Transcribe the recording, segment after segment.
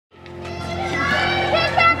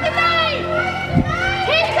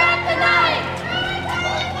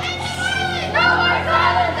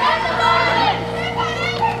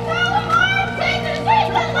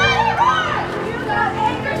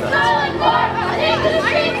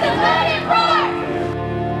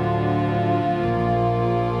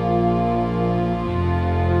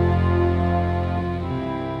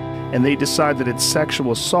and they decide that it's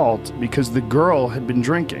sexual assault because the girl had been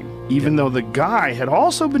drinking. Even though the guy had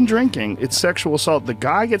also been drinking, it's sexual assault. The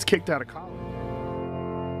guy gets kicked out of college.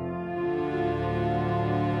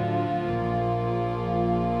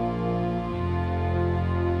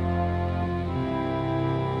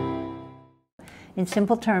 In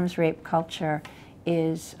simple terms, rape culture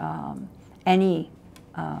is any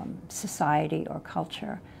society or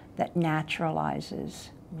culture that naturalizes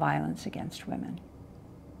violence against women.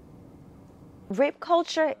 Rape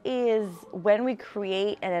culture is when we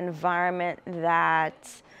create an environment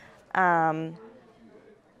that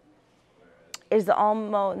is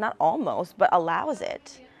almost, not almost, but allows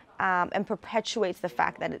it and perpetuates the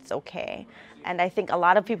fact that it's okay. And I think a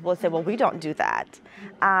lot of people will say, well, we don't do that.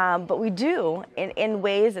 But we do in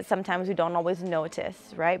ways that sometimes we don't always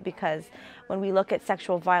notice, right? Because when we look at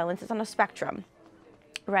sexual violence, it's on a spectrum,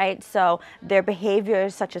 right? So there are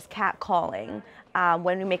behaviors such as catcalling,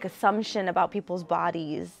 when we make assumption about people's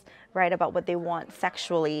bodies, right, about what they want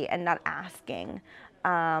sexually and not asking,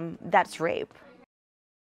 that's rape.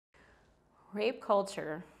 Rape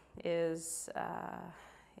culture is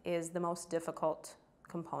the most difficult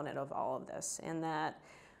component of all of this, in that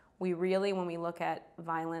we really, when we look at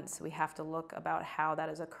violence, we have to look about how that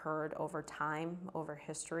has occurred over time, over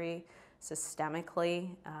history, systemically,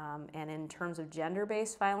 and in terms of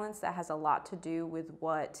gender-based violence, that has a lot to do with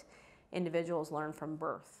what individuals learn from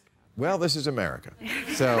birth. Well, this is America,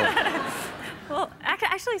 so. Well,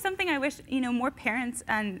 actually, something I wish more parents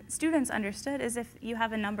and students understood is if you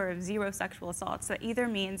have a number of 0 sexual assaults, that either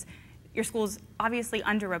means your school's obviously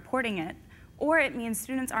underreporting it, or it means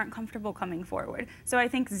students aren't comfortable coming forward. So I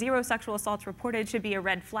think 0 sexual assaults reported should be a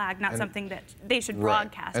red flag, not something that they should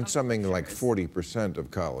broadcast. And something like 40%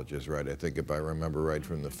 of colleges, right? I think if I remember right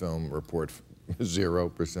from the film, report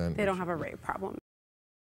 0%. They don't have a rape problem.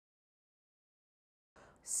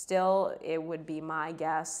 Still, it would be my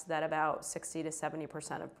guess that about 60 to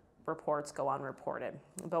 70% of reports go unreported.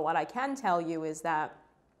 But what I can tell you is that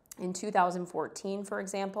in 2014, for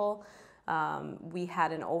example, we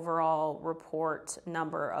had an overall report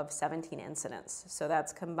number of 17 incidents. So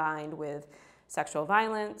that's combined with sexual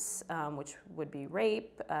violence, which would be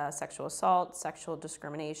rape, sexual assault, sexual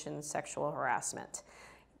discrimination, sexual harassment.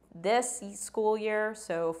 This school year,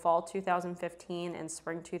 so fall 2015 and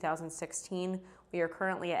spring 2016, we are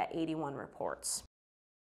currently at 81 reports.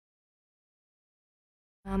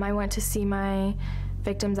 I went to see my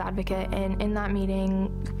victim's advocate, and in that meeting,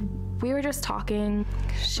 we were just talking.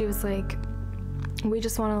 She was like, we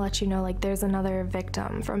just want to let you know, like, there's another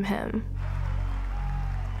victim from him.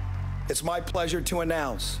 It's my pleasure to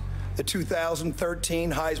announce the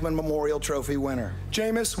 2013 Heisman Memorial Trophy winner,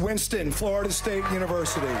 Jameis Winston, Florida State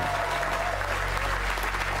University.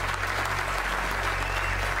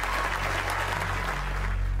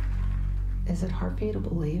 Is it hard for you to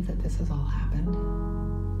believe that this has all happened?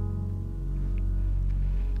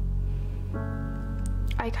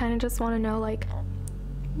 I kind of just want to know, like,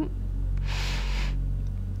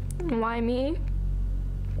 why me?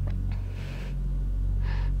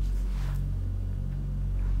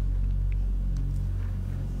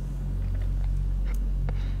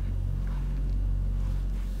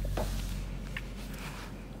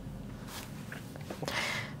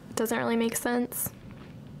 It doesn't really make sense.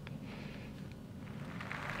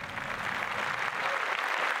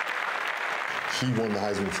 He won the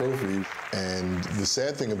Heisman Trophy, and the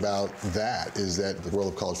sad thing about that is that the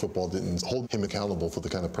world of college football didn't hold him accountable for the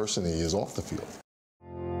kind of person he is off the field.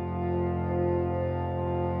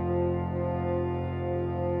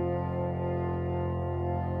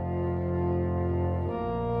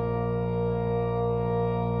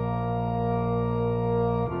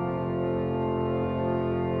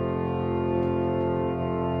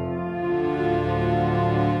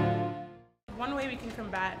 One way we can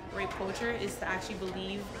combat rape culture is to actually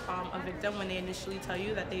believe a victim when they initially tell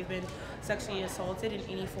you that they've been sexually assaulted in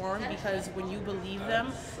any form, because when you believe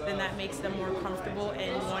them, then that makes them more comfortable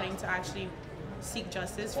in wanting to actually seek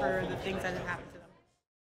justice for the things that have happened to them.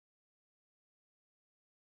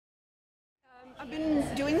 I've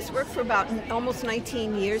been doing this work for about almost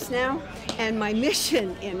 19 years now, and my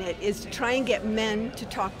mission in it is to try and get men to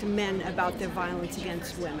talk to men about their violence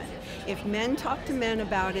against women. If men talk to men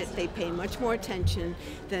about it, they pay much more attention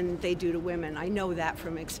than they do to women. I know that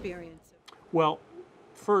from experience. Well,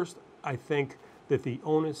 first, I think that the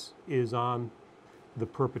onus is on the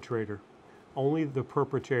perpetrator. Only the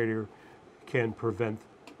perpetrator can prevent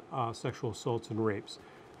sexual assaults and rapes.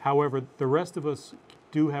 However, the rest of us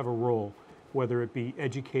do have a role, whether it be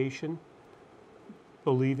education,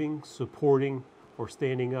 believing, supporting, or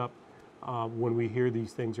standing up when we hear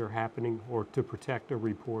these things are happening, or to protect a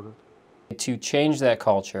reporter. To change that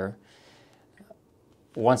culture,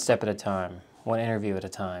 one step at a time, one interview at a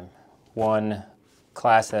time, one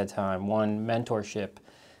class at a time, one mentorship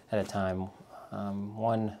at a time,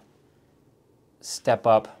 one step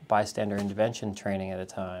up bystander intervention training at a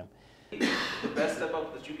time. The best step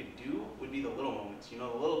up that you could do would be the little moments, you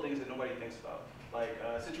know, the little things that nobody thinks about. Like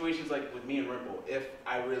situations like with me and Rimple, if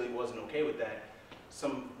I really wasn't okay with that,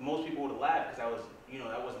 most people would have laughed because I was, you know,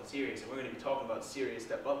 that wasn't serious. And we're going to be talking about serious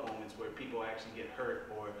step up moments where people actually get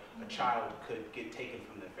hurt or a child could get taken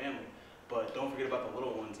from their family. But don't forget about the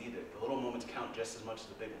little ones either. The little moments count just as much as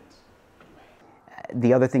the big ones.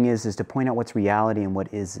 The other thing is to point out what's reality and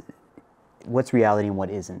what's reality and what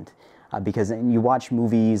isn't. Because you watch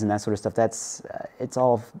movies and that sort of stuff, that's it's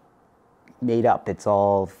all made up, it's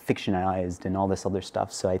all fictionalized and all this other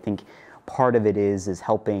stuff. So I think part of it is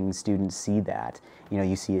helping students see that. You know,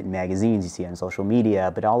 you see it in magazines, you see it on social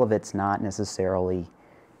media, but all of it's not necessarily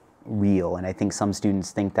real. And I think some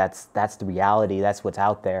students think that's the reality, that's what's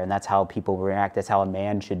out there, and that's how people react, that's how a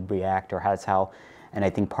man should react, or that's how, and I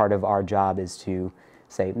think part of our job is to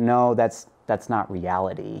say, no, that's not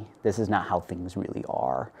reality. This is not how things really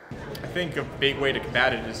are. I think a big way to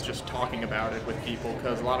combat it is just talking about it with people,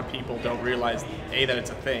 because a lot of people don't realize, A, that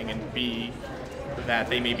it's a thing, and B, that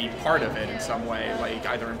they may be part of it in some way, like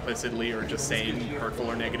either implicitly or just saying hurtful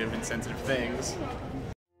or negative, insensitive things.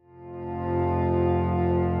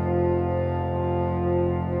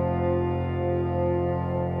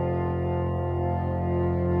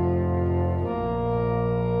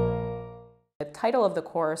 The title of the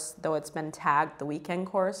course, though it's been tagged the weekend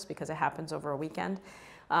course because it happens over a weekend,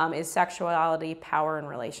 is Sexuality, Power, and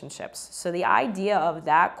Relationships. So the idea of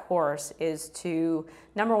that course is to,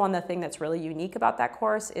 number one, the thing that's really unique about that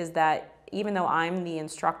course is that even though I'm the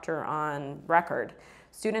instructor on record,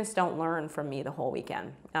 students don't learn from me the whole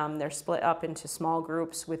weekend. They're split up into small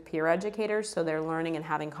groups with peer educators, so they're learning and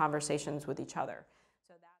having conversations with each other.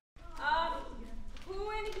 So who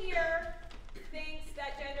in here thinks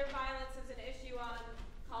that gender violence is an issue on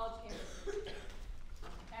college campus?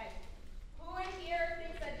 Okay. Who in here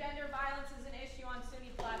thinks that gender violence is an issue on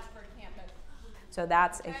SUNY Plattsburgh campus? So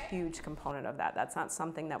that's a huge component of that. That's not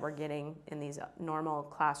something that we're getting in these normal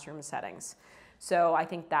classroom settings. So I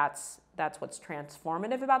think that's what's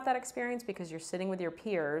transformative about that experience, because you're sitting with your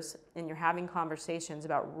peers and you're having conversations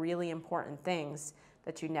about really important things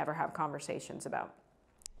that you never have conversations about.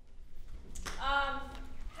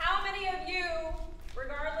 How many of you,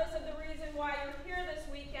 regardless of the reason why you're here this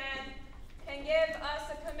weekend, can give us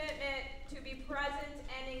a commitment to be present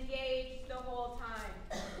and engaged the whole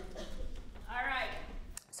time? All right.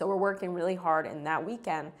 So we're working really hard in that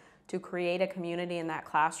weekend to create a community in that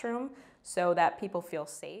classroom so that people feel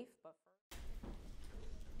safe.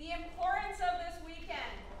 The importance of this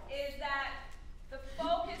weekend is that the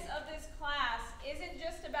focus of this class isn't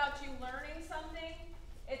just about you learning something,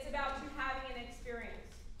 it's about you having an experience.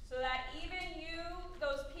 So that even you,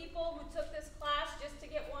 those people who took this class just to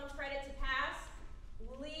get one credit to pass,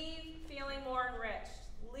 leave feeling more enriched.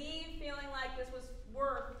 Leave feeling like this was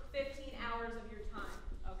worth 15 hours of your time,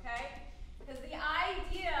 okay? Because the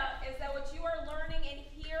idea is that what you are learning in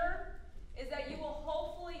here is that you will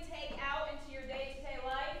hopefully take out into your day-to-day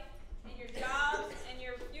life and your jobs and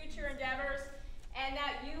your future endeavors, and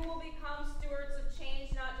that you will become stewards of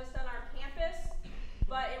change, not just on our campus,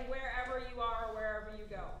 but in wherever you are or wherever you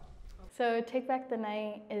go. So Take Back the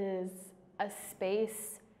Night is a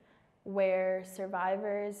space where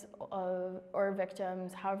survivors or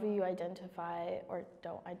victims, however you identify or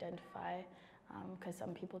don't identify, because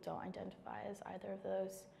some people don't identify as either of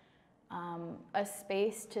those, a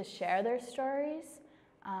space to share their stories.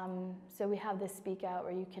 So we have this Speak Out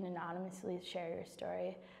where you can anonymously share your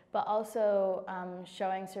story, but also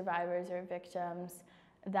showing survivors or victims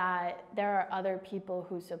that there are other people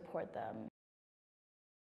who support them